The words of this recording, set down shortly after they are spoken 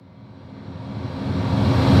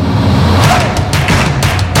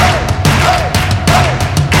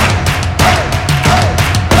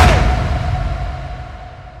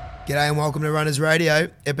G'day and welcome to Runners Radio,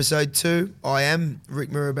 episode 2. I am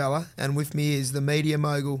Rick Mirabella, and with me is the media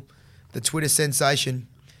mogul, the Twitter sensation.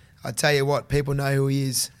 I tell you what, people know who he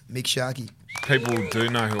is, Mick Sharkey. People do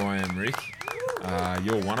know who I am, Rick.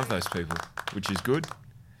 You're one of those people, which is good.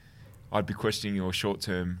 I'd be questioning your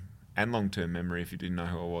short-term and long-term memory if you didn't know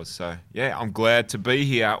who I was. So, yeah, I'm glad to be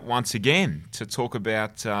here once again to talk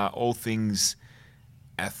about all things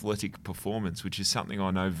athletic performance, which is something I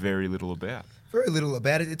know very little about. Very little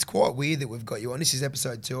about it. It's quite weird that we've got you on. This is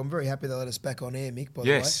episode 2. I'm very happy they let us back on air, Mick, by the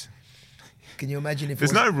way. Yes. Can you imagine if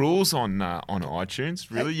There's no rules on iTunes,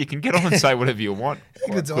 really. You can get on and say whatever you want.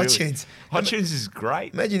 How good's iTunes? iTunes is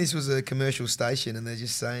great. Imagine this was a commercial station and they're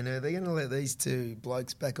just saying, they're going to let these two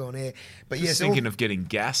blokes back on air. But Just yes, thinking of getting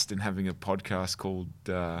gassed and having a podcast called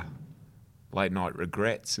Late Night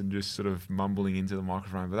Regrets and just sort of mumbling into the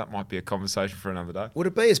microphone. But that might be a conversation for another day. would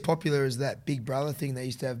it be as popular as that Big Brother thing they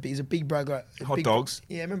used to have? Is it Big Brother? Hot Dogs.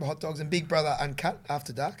 Yeah, I remember Hot Dogs and Big Brother Uncut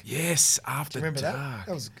After Dark. Yes, After Do you remember Dark.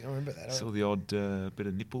 that? I remember that. Saw the odd bit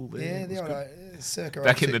of nipple there. Yeah, It the was old good. circa.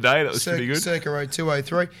 Back in the day, that was pretty good. Circa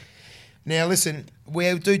 0203. Now, listen,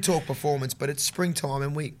 we do talk performance, but it's springtime,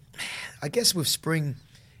 and I guess with spring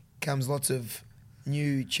comes lots of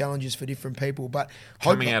new challenges for different people. But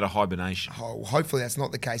Coming out of hibernation. hopefully that's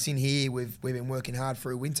not the case. In here, we've been working hard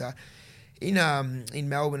through winter. In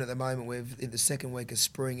Melbourne at the moment, we're in the second week of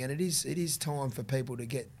spring, and it is time for people to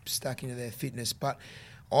get stuck into their fitness. But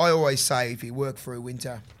I always say, if you work through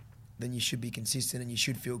winter, then you should be consistent and you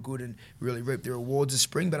should feel good and really reap the rewards of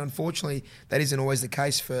spring. But unfortunately, that isn't always the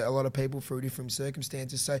case for a lot of people through different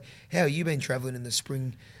circumstances. So how have you been travelling in the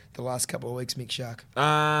spring the last couple of weeks, Mick Shark?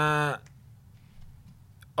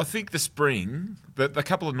 I think the spring, the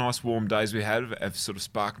couple of nice warm days we had have sort of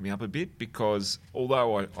sparked me up a bit, because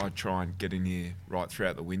although I try and get in here right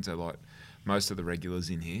throughout the winter like most of the regulars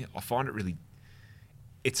in here, I find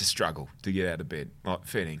it's a struggle to get out of bed, like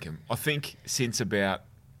fair income. I think since about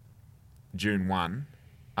June 1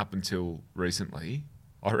 up until recently,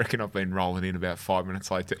 I reckon I've been rolling in about 5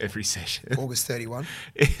 minutes late to every session. August 31.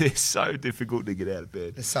 It is so difficult to get out of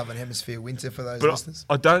bed. The Southern Hemisphere winter for those But listeners.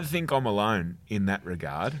 I don't think I'm alone in that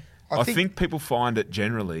regard. I think people find it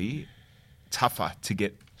generally tougher to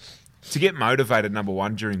get motivated, number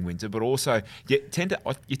one, during winter, but also you tend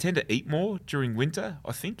to eat more during winter,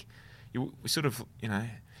 I think. We sort of,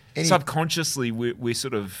 subconsciously we're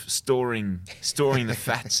sort of storing the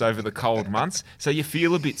fats over the cold months, so you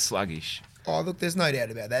feel a bit sluggish. Oh, look, there's no doubt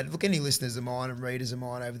about that. Look, any listeners of mine and readers of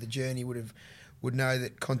mine over the journey would know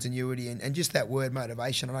that continuity and just that word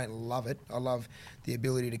motivation, I don't love it. I love the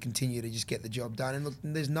ability to continue to just get the job done. And look,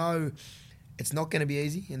 it's not going to be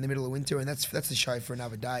easy in the middle of winter, and that's the show for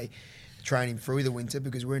another day, training through the winter,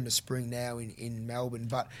 because we're into spring now in Melbourne.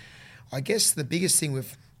 But I guess the biggest thing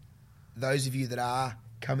with those of you that are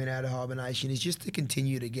coming out of hibernation is just to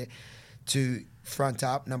continue to front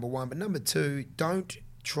up, number one. But number two, don't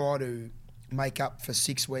try to make up for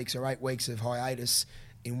 6 weeks or 8 weeks of hiatus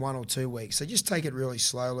in 1 or 2 weeks. So just take it really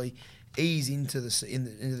slowly, ease into the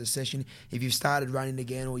session. If you've started running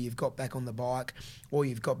again, or you've got back on the bike, or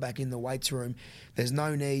you've got back in the weights room, there's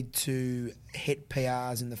no need to hit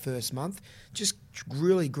PRs in the first month. Just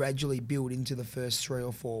really gradually build into the first 3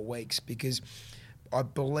 or 4 weeks, because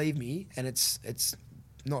believe me, and it's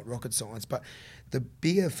not rocket science, but the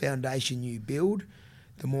bigger foundation you build,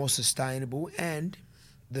 the more sustainable and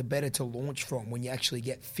the better to launch from. When you actually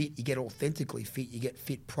get fit, you get authentically fit, you get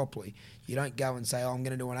fit properly. You don't go and say, I'm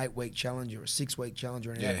going to do an 8-week challenge or a 6-week challenge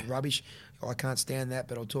or any of that rubbish. I can't stand that,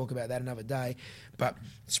 but I'll talk about that another day. But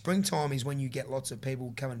springtime is when you get lots of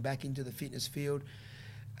people coming back into the fitness field.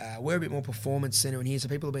 We're a bit more performance centre in here, so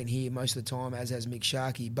people have been here most of the time, as has Mick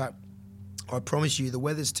Sharkey. But I promise you, the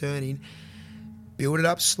weather's turning. Build it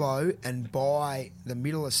up slow, and by the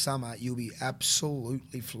middle of summer, you'll be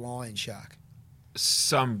absolutely flying, Shark.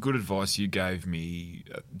 Some good advice you gave me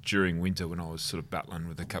during winter when I was sort of battling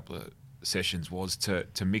with a couple of sessions was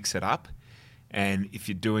to mix it up. And if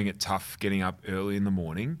you're doing it tough, getting up early in the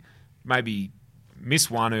morning, maybe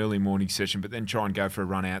miss one early morning session, but then try and go for a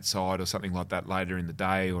run outside or something like that later in the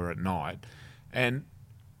day or at night. And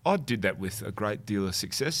I did that with a great deal of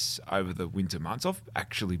success over the winter months. I've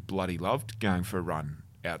actually bloody loved going for a run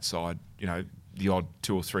outside, the odd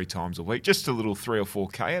 2 or 3 times a week, just a little 3 or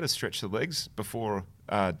 4K to stretch the legs before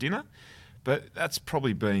dinner. But that's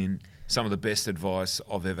probably been some of the best advice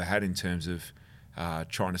I've ever had in terms of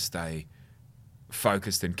trying to stay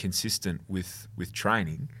focused and consistent with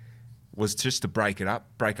training, was just to break up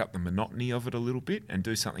the monotony of it a little bit and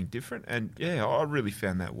do something different. And yeah, I really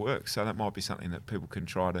found that work. So that might be something that people can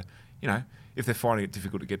try to, if they're finding it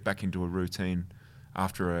difficult to get back into a routine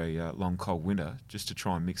after a long cold winter, just to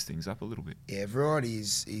try and mix things up a little bit. Yeah, variety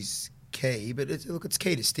is key, but it's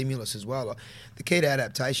key to stimulus as well. Like, the key to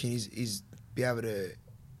adaptation is be able to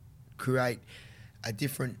create a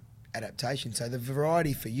different adaptation. So the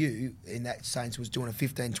variety for you in that sense was doing a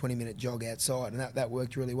 15, 20-minute jog outside, and that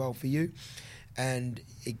worked really well for you. And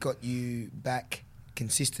it got you back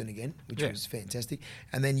consistent again, which was fantastic.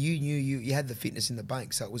 And then you knew you had the fitness in the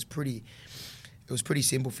bank, so it was pretty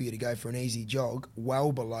simple for you to go for an easy jog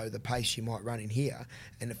well below the pace you might run in here,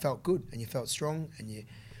 and it felt good, and you felt strong, and you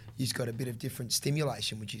just got a bit of different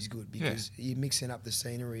stimulation, which is good because you're mixing up the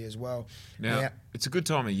scenery as well. Now, it's a good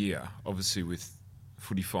time of year, obviously, with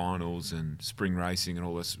footy finals and spring racing and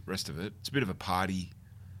all this rest of it. It's a bit of a party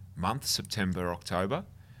month, September, October.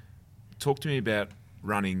 Talk to me about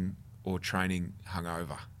running or training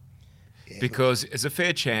hungover. Yeah, because there's a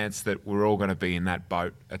fair chance that we're all going to be in that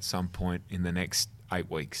boat at some point in the next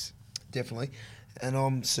 8 weeks. Definitely. And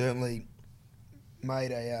I'm certainly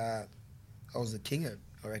made I was the king of,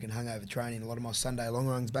 I reckon, hungover training. A lot of my Sunday long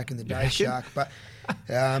runs back in the day, Shark. But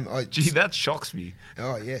Gee, that shocks me.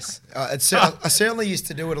 Oh, yes. I certainly used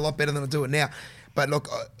to do it a lot better than I do it now. But look,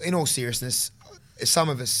 in all seriousness, some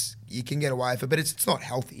of us, you can get away with it, but it's not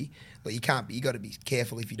healthy. Like, you got to be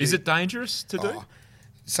careful if you do. Is it dangerous to do?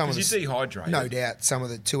 Because you dehydrate. No doubt. Some of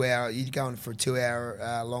the 2 hour, you're going for 2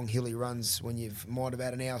 hour long hilly runs when you've might have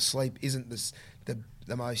had an hour's sleep isn't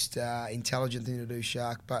the most intelligent thing to do,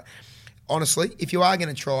 Shark. But honestly, if you are going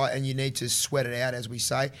to try and you need to sweat it out, as we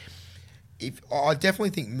say, I definitely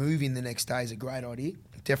think moving the next day is a great idea.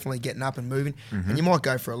 Definitely getting up and moving. And you might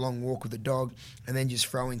go for a long walk with the dog and then just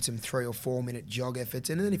throw in some 3 or 4 minute jog efforts.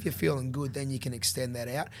 And then if you're feeling good, then you can extend that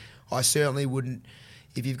out. I certainly wouldn't.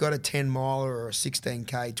 If you've got a 10-miler or a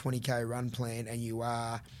 16K, 20K run plan and you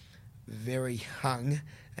are very hung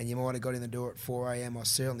and you might have got in the door at 4 a.m, I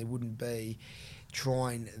certainly wouldn't be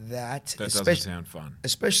trying that. That doesn't sound fun.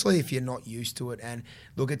 Especially if you're not used to it. And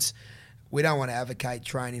look, we don't want to advocate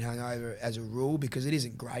training hungover as a rule because it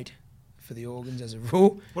isn't great for the organs as a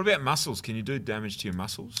rule. What about muscles? Can you do damage to your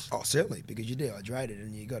muscles? Oh, certainly, because you're dehydrated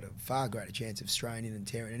and you've got a far greater chance of straining and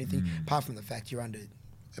tearing anything, apart from the fact you're under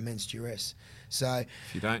immense duress. So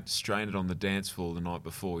if you don't strain it on the dance floor the night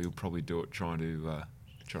before, you'll probably do it trying to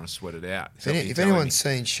sweat it out. If anyone's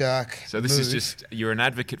seen Shark, so this is just you're an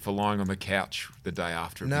advocate for lying on the couch the day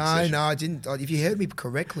after. No, I didn't. If you heard me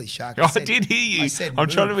correctly, Shark, I did hear you. I'm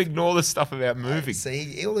trying to ignore the stuff about moving.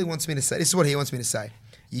 See, all he wants me to say. This is what he wants me to say.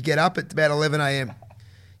 You get up at about 11 a.m.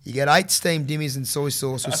 You get 8 steamed dimmies and soy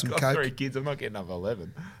sauce with some I've got Coke. 3 kids. I'm not getting up at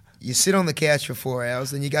 11. You sit on the couch for 4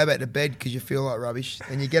 hours, then you go back to bed because you feel like rubbish.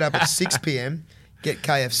 Then you get up at 6 p.m, get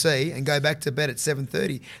KFC, and go back to bed at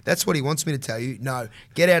 7:30. That's what he wants me to tell you. No,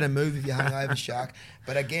 get out and move if you're hungover, Shark.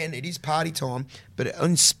 But again, it is party time. But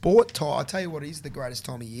in sport time, I'll tell you what is the greatest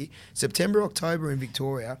time of year. September, October in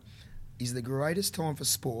Victoria is the greatest time for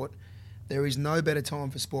sport. There is no better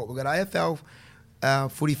time for sport. We've got AFL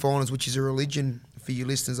footy finals, which is a religion for you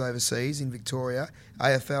listeners overseas in Victoria.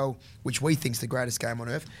 AFL, which we think is the greatest game on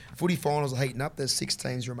earth. Footy finals are heating up. There's 6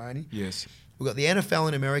 teams remaining. Yes. We've got the NFL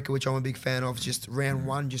in America, which I'm a big fan of. Just round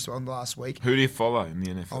 1, just on last week. Who do you follow in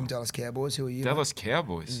the NFL? I'm Dallas Cowboys. Who are you? Dallas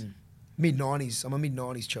Cowboys. Mid-90s. I'm a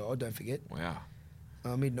mid-90s child, don't forget. Wow.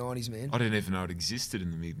 I'm a mid-90s man. I didn't even know it existed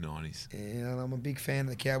in the mid-90s. Yeah, I'm a big fan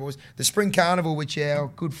of the Cowboys. The Spring Carnival, which our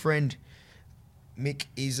good friend Mick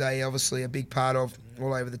is obviously a big part of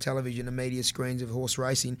all over the television and media screens of horse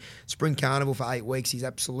racing. Spring Carnival for 8 weeks. He's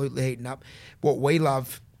absolutely heating up. What we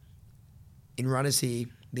love in runners here,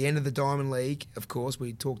 the end of the Diamond League, of course,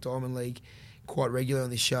 we talk Diamond League quite regularly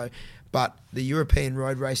on this show, but the European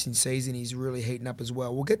road racing season is really heating up as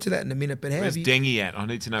well. We'll get to that in a minute. But where's Dengy at? I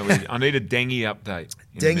need to know. I need a Dengy update.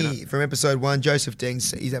 Dengy from episode 1, Joseph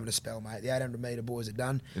Dengs, he's having a spell, mate. The 800-metre boys are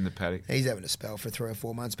done. In the paddock. He's having a spell for 3 or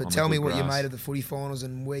 4 months. But tell me what you made of the footy finals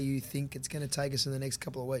and where you think it's going to take us in the next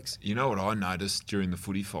couple of weeks. You know what I noticed during the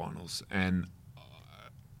footy finals, and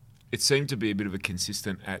it seemed to be a bit of a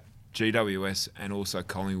consistent at GWS and also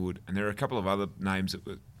Collingwood, and there are a couple of other names that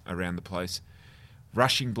were around the place,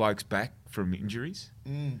 rushing blokes back from injuries.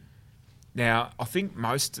 Now, I think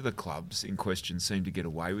most of the clubs in question seemed to get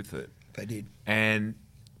away with it. They did. And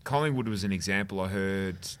Collingwood was an example. I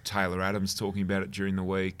heard Taylor Adams talking about it during the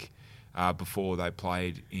week before they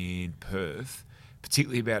played in Perth,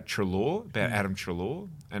 particularly about Treloar, about Adam Treloar.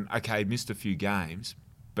 And, okay, he missed a few games,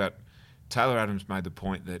 but Taylor Adams made the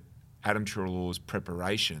point that Adam Treloar's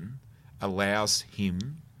preparation allows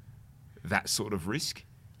him that sort of risk.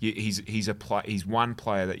 He's one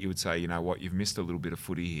player that you would say, you know what, you've missed a little bit of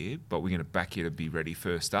footy here, but we're going to back you to be ready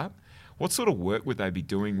first up. What sort of work would they be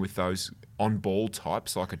doing with those on-ball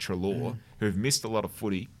types like a Treloar who've missed a lot of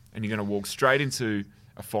footy, and you're going to walk straight into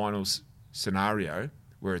a finals scenario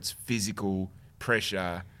where it's physical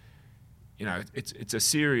pressure? You know, it's a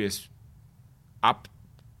serious up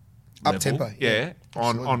tempo,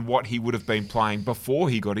 on what he would have been playing before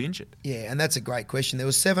he got injured. Yeah, and that's a great question. There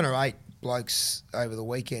was 7 or 8 blokes over the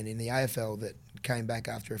weekend in the AFL that came back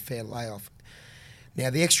after a fair layoff. Now,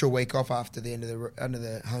 the extra week off after the end of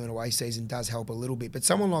the home and away season does help a little bit, but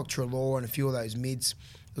someone like Treloar and a few of those mids,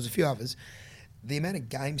 there was a few others, the amount of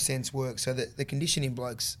game sense work, so that the conditioning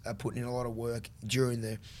blokes are putting in a lot of work during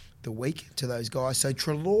the week to those guys. So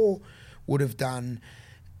Treloar would have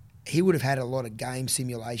had a lot of game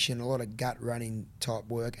simulation, a lot of gut running type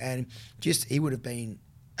work, and just he would have been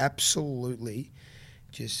absolutely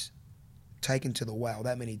just taken to the well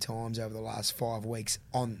that many times over the last 5 weeks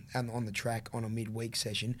on the track on a midweek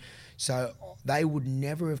session. So they would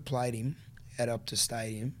never have played him at Optus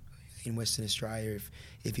Stadium in Western Australia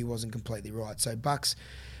if he wasn't completely right. So Bucks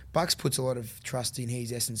puts a lot of trust in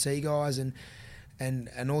his S&C guys, and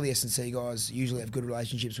all the S&C guys usually have good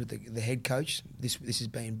relationships with the head coach. This has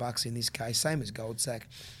been Bucks in this case, same as Goldsack.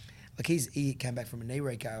 Like he came back from a knee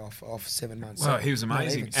reco off 7 months. Well, he was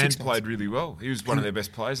amazing and played really well. He was one of their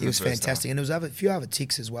best players. He was fantastic, and there was a few other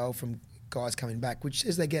ticks as well from guys coming back, which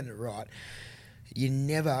says they're getting it right. You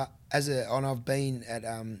never, and I've been at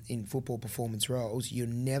in football performance roles, you're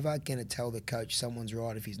never going to tell the coach someone's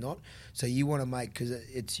right if he's not. So you want to make, because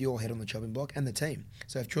it's your head on the chopping block and the team.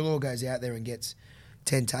 So if Treloar goes out there and gets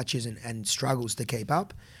 10 touches and struggles to keep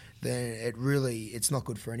up, then it's not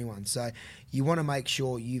good for anyone. So you want to make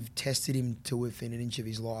sure you've tested him to within an inch of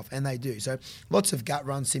his life, and they do. So lots of gut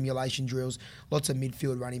run simulation drills, lots of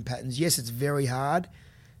midfield running patterns. Yes, it's very hard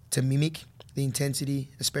to mimic the intensity,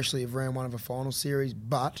 especially of round 1 of a final series,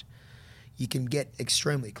 but you can get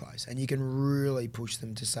extremely close, and you can really push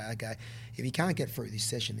them to say, okay, if he can't get through this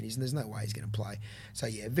session, then there's no way he's going to play. So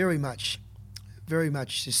yeah, very much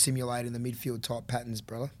just simulating the midfield type patterns,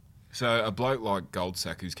 brother. So a bloke like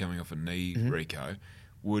Goldsack, who's coming off a knee reco,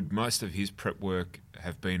 would most of his prep work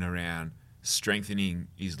have been around strengthening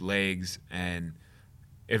his legs and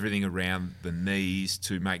everything around the knees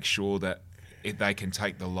to make sure that they can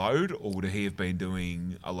take the load, or would he have been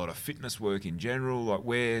doing a lot of fitness work in general? Like,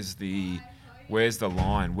 where's the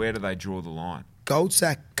line? Where do they draw the line?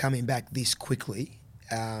 Goldsack coming back this quickly,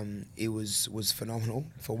 it was phenomenal.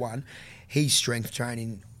 For one, his strength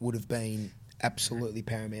training would have been absolutely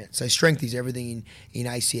paramount. So strength is everything in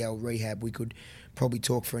ACL rehab. We could probably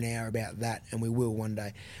talk for an hour about that, and we will one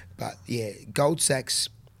day. But yeah, Goldsack's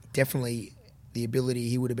definitely the ability.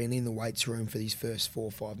 He would have been in the weights room for these first 4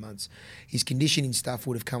 or 5 months. His conditioning stuff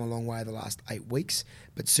would have come a long way the last 8 weeks,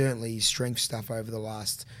 but certainly his strength stuff over the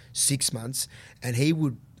last 6 months. And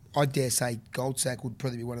I dare say Goldsack would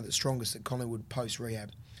probably be one of the strongest at Collingwood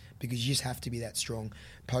post-rehab, because you just have to be that strong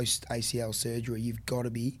post-ACL surgery. You've got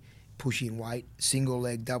to be pushing weight, single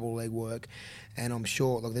leg, double leg work, and I'm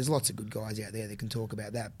sure, look, there's lots of good guys out there that can talk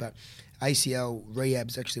about that, but ACL rehab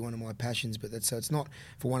is actually one of my passions, so it's not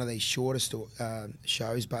for one of these shorter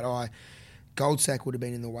shows, but Goldsack would have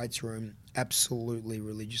been in the weights room absolutely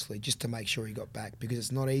religiously just to make sure he got back, because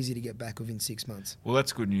it's not easy to get back within 6 months. Well,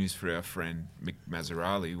 that's good news for our friend Mick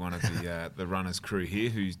Mazzarali, one of the runners crew here,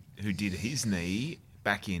 who did his knee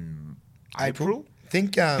back in April.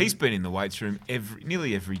 He's been in the weights room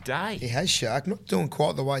nearly every day. He has, Shark. Not doing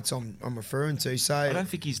quite the weights I'm referring to. So I don't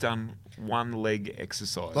think he's done one leg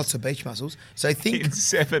exercise. Lots of beach muscles. So in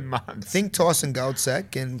 7 months. Think Tyson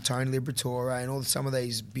Goldsack and Tony Liberatore and some of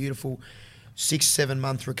these beautiful 6-7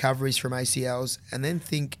 month recoveries from ACLs, and then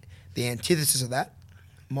think the antithesis of that,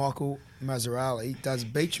 Michael Mazzarali does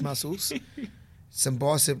beach muscles, some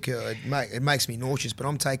bicep curl. It makes me nauseous, but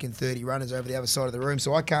I'm taking 30 runners over the other side of the room,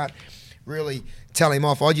 so I can't really tell him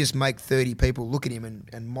off. I just make 30 people look at him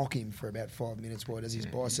and mock him for about 5 minutes while he does his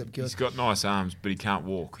bicep curl. He's got nice arms, but he can't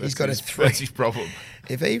walk. That's his problem.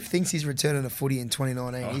 If he thinks he's returning to footy in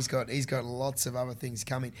 2019, he's got lots of other things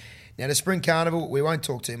coming. Now, the Spring Carnival, we won't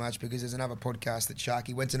talk too much because there's another podcast that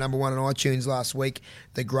Sharky went to number 1 on iTunes last week.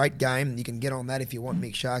 The Great Game. You can get on that if you want,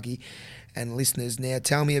 Mick Sharky and listeners. Now,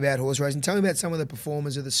 tell me about horse racing. Tell me about some of the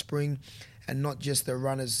performers of the spring, and not just the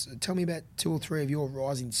runners. Tell me about 2 or 3 of your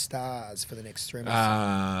rising stars for the next 3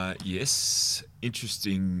 months. Yes.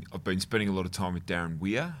 Interesting. I've been spending a lot of time with Darren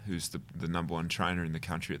Weir, who's the number 1 trainer in the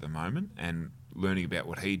country at the moment, and learning about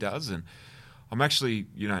what he does. And I'm actually,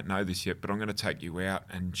 you don't know this yet, but I'm going to take you out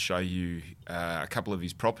and show you a couple of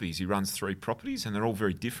his properties. He runs 3 properties, and they're all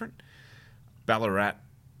very different. Ballarat,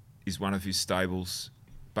 is one of his stables.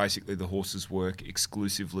 Basically, the horses work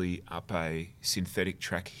exclusively up a synthetic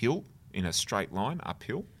track hill in a straight line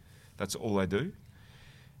uphill. That's all they do.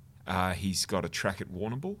 He's got a track at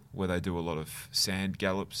Warrnambool where they do a lot of sand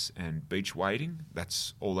gallops and beach wading.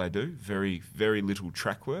 That's all they do. Very, very little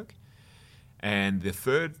track work. And the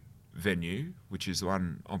third venue, which is the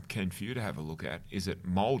one I'm keen for you to have a look at, is at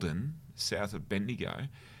Maldon, south of Bendigo.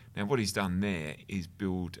 Now, what he's done there is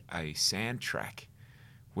build a sand track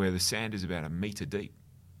where the sand is about 1 metre deep.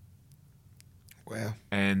 Wow.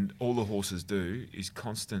 And all the horses do is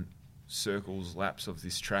constant circles, laps of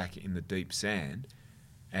this track in the deep sand.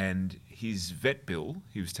 And his vet bill,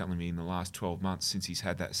 he was telling me in the last 12 months since he's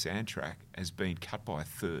had that sand track, has been cut by a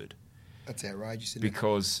third. That's outrageous, isn't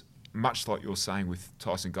Because much like you're saying with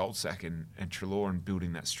Tyson Goldsack and Treloar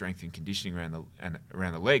building that strength and conditioning around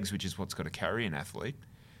the legs, which is what's got to carry an athlete,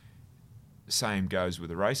 the same goes with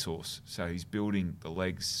a racehorse. So he's building the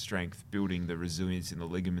legs strength, building the resilience in the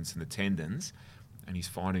ligaments and the tendons, and he's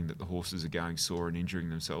finding that the horses are going sore and injuring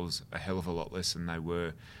themselves a hell of a lot less than they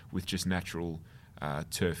were with just natural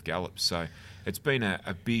turf gallops. So it's been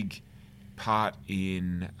a big part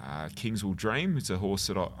in Kingswell Dream. It's a horse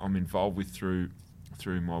that I'm involved with through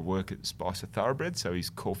my work at Spicer Thoroughbred. So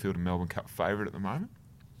he's Caulfield and Melbourne Cup favourite at the moment.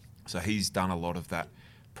 So he's done a lot of that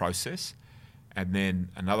process. And then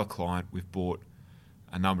another client, we've bought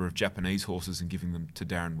a number of Japanese horses and giving them to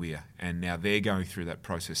Darren Weir. And now they're going through that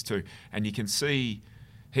process too. And you can see,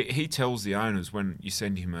 he tells the owners when you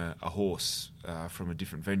send him a horse from a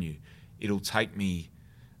different venue, it'll take me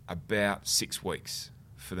about 6 weeks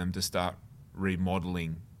for them to start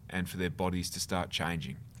remodelling and for their bodies to start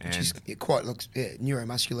changing. And it quite looks,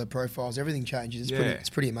 neuromuscular profiles, everything changes. It's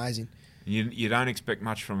pretty amazing. You don't expect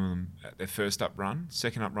much from them at their first up run.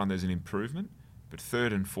 Second up run, there's an improvement. But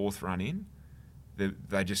third and fourth run in,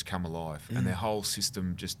 they just come alive. And their whole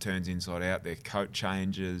system just turns inside out. Their coat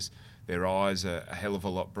changes. Their eyes are a hell of a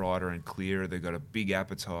lot brighter and clearer. They've got a big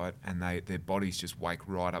appetite, and their bodies just wake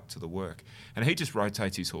right up to the work. And he just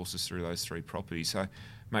rotates his horses through those 3 properties. So,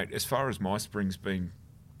 mate, as far as my spring's been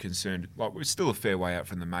concerned, like we're still a fair way out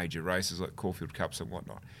from the major races like Caulfield Cups and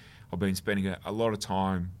whatnot. I've been spending a lot of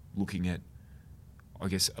time looking at, I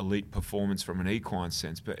guess, elite performance from an equine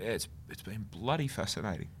sense, but it's been bloody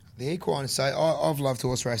fascinating. The equine, so I've loved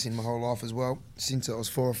horse racing my whole life as well, since I was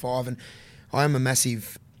 4 or 5, and I am a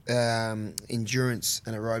massive endurance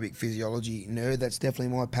and aerobic physiology nerd. That's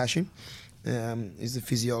definitely my passion, is the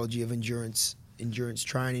physiology of endurance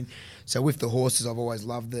training. So with the horses, I've always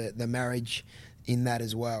loved the marriage in that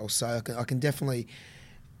as well. So I can definitely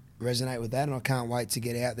resonate with that, and I can't wait to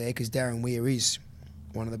get out there because Darren Weir is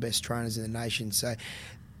one of the best trainers in the nation. So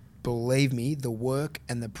believe me, the work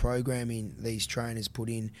and the programming these trainers put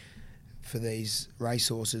in for these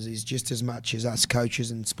racehorses is just as much as us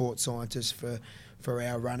coaches and sports scientists for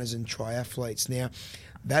our runners and triathletes. Now,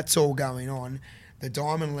 that's all going on. The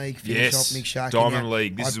Diamond League finished off, Nick Shark. Diamond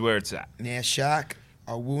League, this is where it's at. Now, Shark,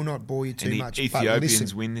 I will not bore you too much.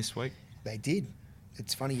 Ethiopians win this week? They did.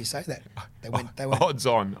 It's funny you say that. They went. Odds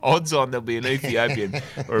on there'll be an Ethiopian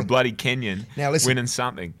or a bloody Kenyan winning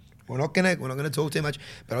something. We're not gonna talk too much,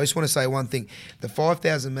 but I just want to say one thing. The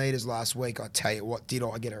 5,000 metres last week, I tell you what, did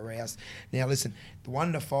I get aroused. Now listen, the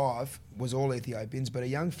 1 to 5 was all Ethiopians, but a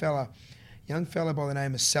young fella by the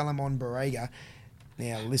name of Salomon Barega.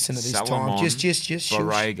 Now listen to this time. Just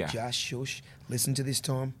Barega. Just shush. Listen to this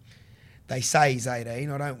time. They say he's 18.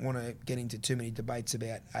 I don't want to get into too many debates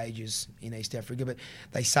about ages in East Africa, but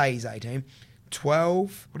they say he's 18.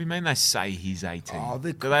 12. What do you mean they say he's 18? Oh,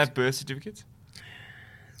 do they have birth certificates?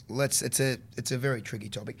 It's a very tricky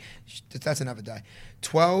topic. That's another day.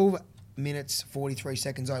 12 minutes 43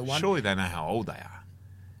 seconds 01. Surely they know how old they are.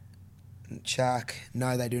 Shark,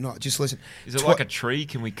 no, they do not. Just listen. Is it like a tree?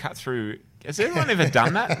 Can we cut through? Has anyone ever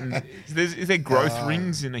done that? And is there growth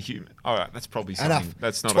rings in a human? All right, that's probably something. Enough.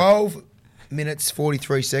 That's not 12 minutes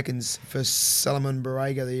 43 seconds for Salomon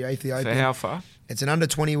Barega, the Ethiopian. For how far? It's an under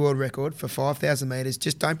 20 world record for 5,000 metres.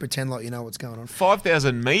 Just don't pretend like you know what's going on.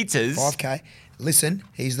 5,000 metres? 5K. Listen,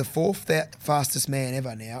 he's the 4th fastest man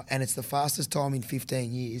ever now, and it's the fastest time in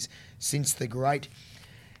 15 years since the great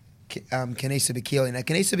Kenisa Bekele. Now,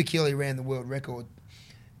 Kenisa Bekele ran the world record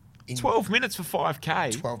in 12 minutes for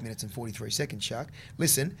 5K? 12 minutes and 43 seconds, Shark.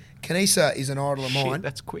 Listen, Kenisa is an idol of mine.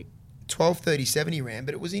 That's quick. 12:37 he ran,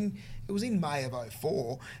 but it was in May of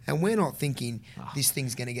 04, and we're not thinking this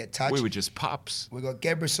thing's going to get touched. We were just pups. We've got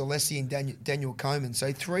Gebre Selassie and Daniel Coleman,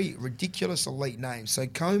 so 3 ridiculous elite names. So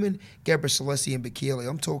Coleman, Gebre Selassie and Bekele,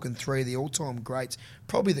 I'm talking 3 of the all-time greats,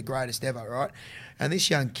 probably the greatest ever, right? And this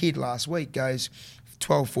young kid last week goes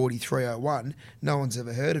 12:43.01. No one's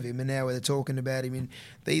ever heard of him, and now they're talking about him.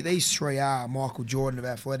 These three are Michael Jordan of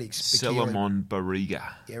athletics. Solomon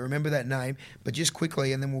Barriga. Yeah, remember that name. But just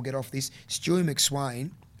quickly, and then we'll get off this. Stewie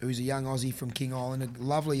McSwain, who's a young Aussie from King Island, a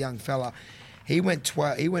lovely young fella. He went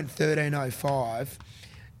 13:05.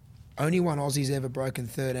 Only one Aussie's ever broken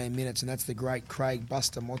 13 minutes, and that's the great Craig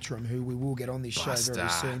Buster Mottram, who we will get on this show very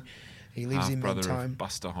soon. He lives in Mentone.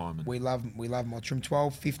 Buster Hyman. We love Mottram.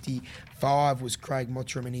 12:55 was Craig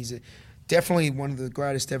Mottram, and he's definitely one of the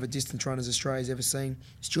greatest ever distance runners Australia's ever seen.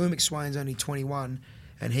 Stewie McSwain's only 21,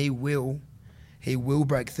 and he will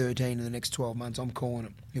break 13 in the next 12 months. I'm calling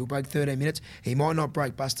it. He'll break 13 minutes. He might not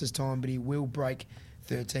break Buster's time, but he will break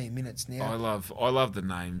 13 minutes now. I love the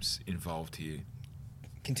names involved here.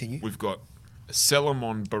 Continue. We've got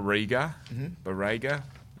Solomon Barriga. Barriga.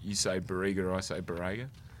 You say Barriga, I say Barriga.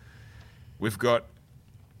 We've got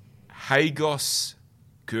Hagos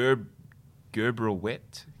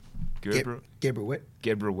Gerbrawet.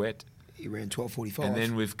 Gerbrawet. He ran 12:45. And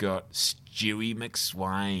then we've got Stewie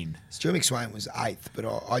McSwain. Stewie McSwain was 8th, but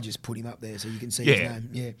I just put him up there so you can see his name.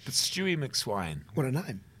 Yeah. But Stewie McSwain. What a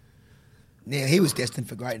name. Now, he was destined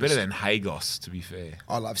for greatness. Better than Hagos, to be fair.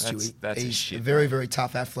 I love Stewie. He's a very, very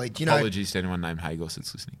tough athlete. Apologies to anyone named Hagos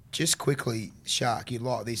that's listening. Just quickly, Shark, you'd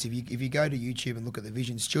like this. If you go to YouTube and look at the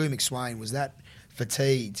vision, Stewie McSwain was that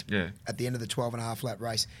fatigued at the end of the 12.5 lap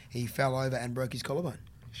race. He fell over and broke his collarbone.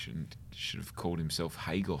 Should have called himself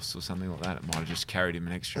Hagos or something like that. It might have just carried him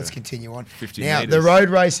an extra. Let's continue on. 50 now, metres. The road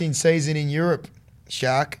racing season in Europe,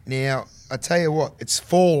 Shark. Now, I tell you what, it's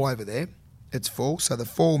fall over there. It's fall, so the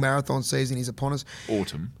fall marathon season is upon us.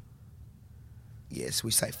 Autumn. Yes,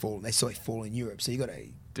 we say fall. They say fall in Europe, so you got to.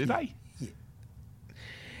 Do they? Yeah.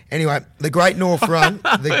 Anyway, the Great North Run,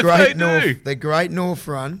 the Great North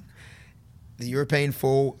Run, the European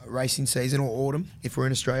fall racing season or autumn, if we're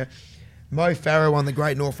in Australia. Mo Farah won the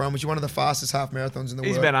Great North Run, which is one of the fastest half marathons in the world.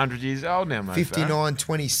 He's about 100 years old now, Mo Farah.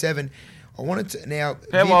 59:27. I wanted to now.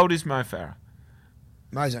 How old is Mo Farah?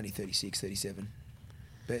 Mo's only 36, 37.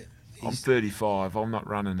 But I'm 35. I'm not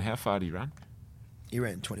running. How far do you run? He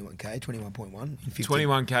ran 21k, 21.1.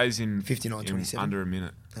 21k's in 59:27. Under a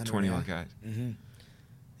minute. 21k's. Mm-hmm.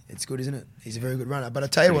 It's good, isn't it? He's a very good runner. But I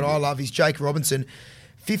tell you what I love is Jake Robinson.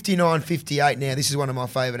 59:58 now. This is one of my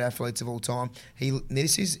favourite athletes of all time.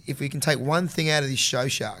 This is, if we can take one thing out of this show,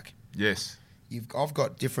 Shark. Yes. I've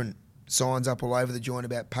got different signs up all over the joint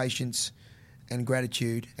about patience and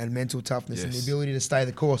gratitude and mental toughness and the ability to stay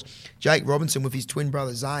the course. Jake Robinson with his twin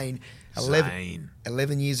brother Zane,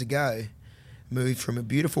 11 years ago, moved from a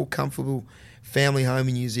beautiful, comfortable family home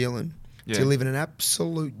in New Zealand to live in an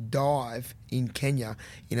absolute dive in Kenya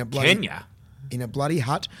in a bloody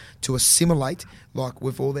hut to assimilate like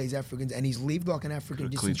with all these Africans, and he's lived like an African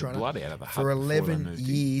distance runner for 11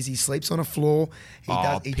 years. He sleeps on a floor. He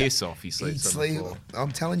sleeps on the floor.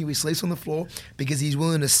 I'm telling you, he sleeps on the floor because he's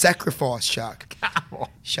willing to sacrifice, Shark.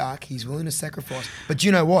 Shark, he's willing to sacrifice. But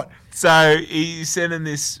you know what? So he's sending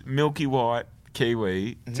this milky white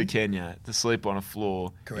Kiwi to Kenya to sleep on a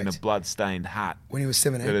floor in a blood-stained hut. When he was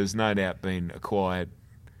 17. That has no doubt been acquired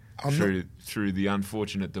through the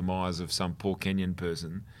unfortunate demise of some poor Kenyan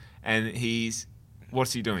person. And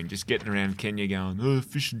what's he doing? Just getting around Kenya going,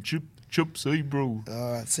 fish and chips, bro.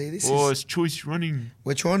 See, it's choice running.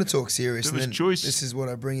 We're trying to talk serious. It was choice. This is what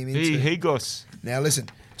I bring him into. Hagos. Now listen,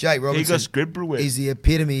 Jake Robinson is the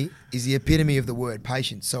epitome of the word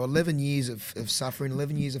patience. So 11 years of suffering,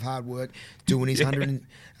 11 years of hard work, doing his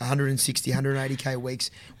 160, 180k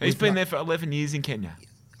weeks. He's been there for 11 years in Kenya.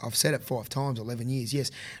 I've said it 5 times, 11 years, yes.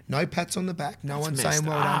 No pats on the back, no one saying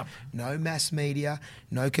well done, no mass media,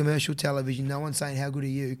 no commercial television, no one saying how good are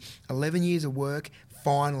you. 11 years of work,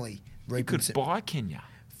 finally reaping buy Kenya.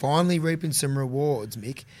 Finally reaping some rewards,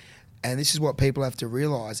 Mick. And this is what people have to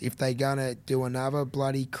realise. If they're going to do another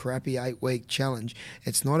bloody crappy 8-week challenge,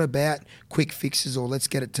 it's not about quick fixes or let's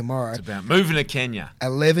get it tomorrow. It's about moving to Kenya.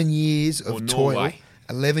 11 years of toil. Norway.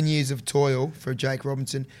 11 years of toil for Jake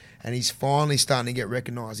Robinson, and he's finally starting to get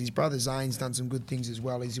recognised. His brother Zane's done some good things as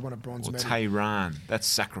well. He's won a bronze medal. Tehran. That's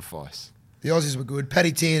sacrifice. The Aussies were good.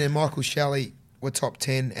 Paddy Tien and Michael Shelley were top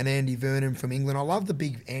 10, and Andy Vernon from England. I love the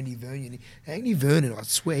big Andy Vernon. Andy Vernon, I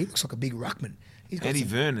swear, he looks like a big ruckman. Andy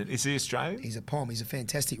Vernon, is he Australian? He's a pom. He's a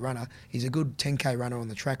fantastic runner. He's a good 10k runner on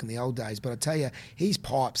the track in the old days. But I tell you, his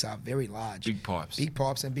pipes are very large. Big pipes. Big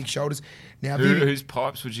pipes and big shoulders. Now, whose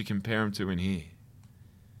pipes would you compare him to in here?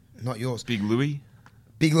 Not yours. Big Louis?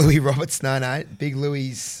 Big Louis Roberts. No. Big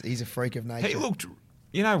Louis, he's a freak of nature. He looked,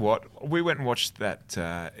 you know what? We went and watched that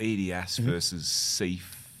EDS versus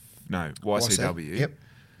YCW. Yep.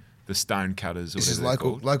 The Stonecutters. This is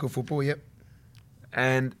local football, yep.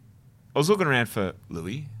 And I was looking around for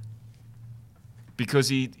Louis because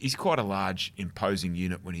he's quite a large, imposing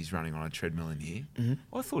unit when he's running on a treadmill in here.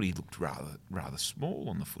 Mm-hmm. I thought he looked rather small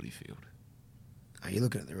on the footy field. Oh, you're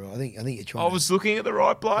looking at the right. I think you're trying. I was looking at the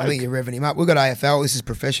right bloke. I think you're revving him up. We've got AFL. This is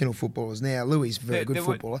professional footballers now. Louis is a very good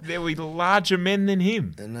footballer. There were larger men than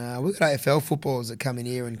him. And we've got AFL footballers that come in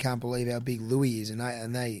here and can't believe how big Louis is, and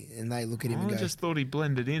they look at him and go. I just thought he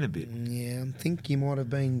blended in a bit. Yeah, I think he might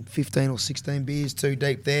have been 15 or 16 beers too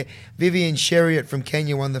deep there. Vivian Sherriott from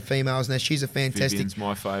Kenya won the females. Now, she's a fantastic. Vivian's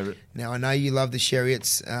my favourite. Now, I know you love the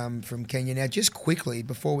Sherriotts from Kenya. Now, just quickly,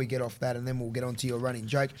 before we get off that, and then we'll get on to your running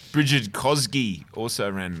joke. Bridget Kosgei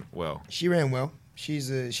also ran well. She ran well. She's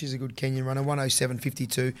a good Kenyan runner,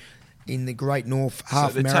 1:07.52 in the Great North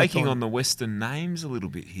Half Marathon. So they're taking on the Western names a little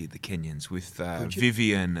bit here, the Kenyans, with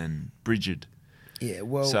Vivian and Bridget. Yeah,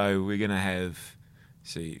 well. So we're going to have,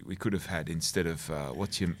 we could have had, instead of,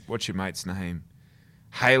 what's your mate's name?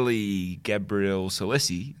 Haley Gabriel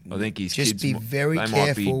Salesi. I think his just kids be very they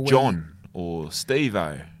careful. might be John or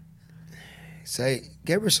Steve-O. So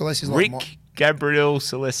Gabriel Salesi's Rick like Gabriel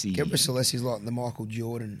Salesi. Gabriel Salesi's like the Michael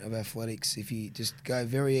Jordan of athletics. If you just go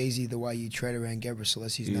very easy the way you tread around Gabriel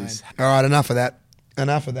Salesi's name. All right, enough of that.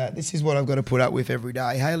 This is what I've got to put up with every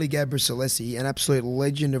day. Haley Gabriel Salesi, an absolute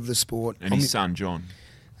legend of the sport. And his son, John.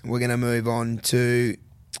 We're going to move on to,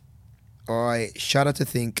 I shudder to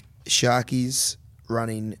think, Sharky's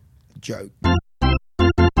running joke.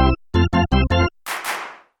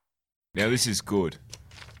 Now, this is good.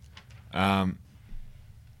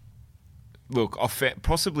 Look, I've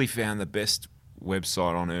possibly found the best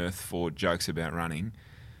website on earth for jokes about running.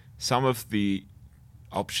 Some of the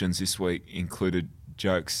options this week included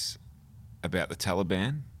jokes about the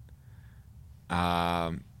Taliban,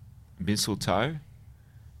 mistletoe,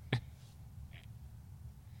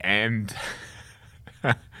 and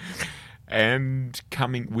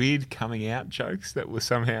coming out jokes that were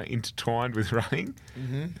somehow intertwined with running.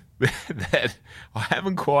 Mm-hmm. that I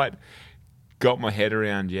haven't quite got my head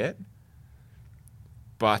around yet.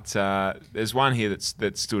 But there's one here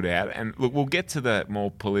that stood out. And look, we'll get to the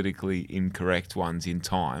more politically incorrect ones in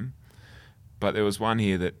time. But there was one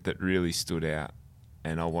here that really stood out,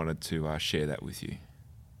 and I wanted to share that with you.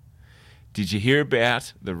 Did you hear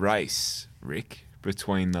about the race, Rick,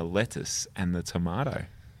 between the lettuce and the tomato?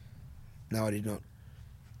 No, I did not.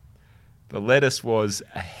 The lettuce was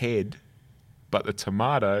ahead, but the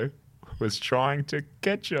tomato was trying to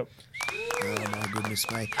catch up. Oh my goodness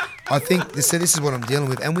me! I think this is what I'm dealing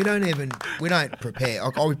with, and we don't prepare. I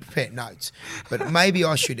prepare notes, but maybe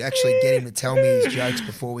I should actually get him to tell me his jokes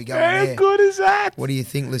before we go on air. How good is that? What do you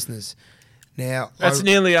think, listeners? Now that's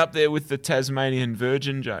nearly up there with the Tasmanian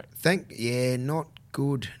Virgin joke. Not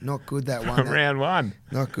good that one. Round one.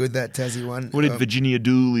 Not good that Tassie one. What did Virginia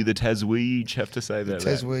Dooley, the Tasweej, have to say about that?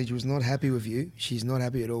 Tasweej was not happy with you. She's not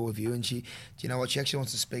happy at all with you, and do you know what? She actually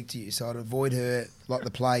wants to speak to you, so I'd avoid her like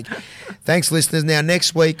the plague. Thanks, listeners. Now,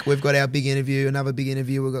 next week, we've got our big interview, another big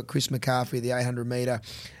interview. We've got Chris McCarthy, the 800-metre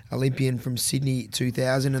Olympian from Sydney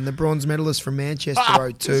 2000, and the bronze medalist from Manchester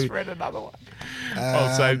 02. Just read another one.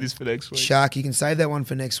 I'll save this for next week. Shark, you can save that one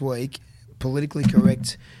for next week. Politically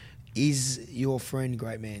correct is your friend,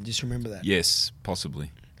 great man. Just remember that. Yes, possibly.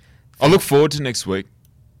 I look forward to next week,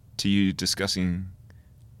 to you discussing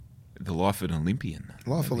the life of an Olympian.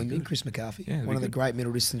 Olympian, Chris McCarthy, one of the great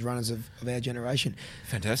middle distance runners of our generation.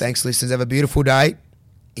 Fantastic. Thanks, listeners. Have a beautiful day.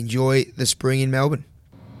 Enjoy the spring in Melbourne.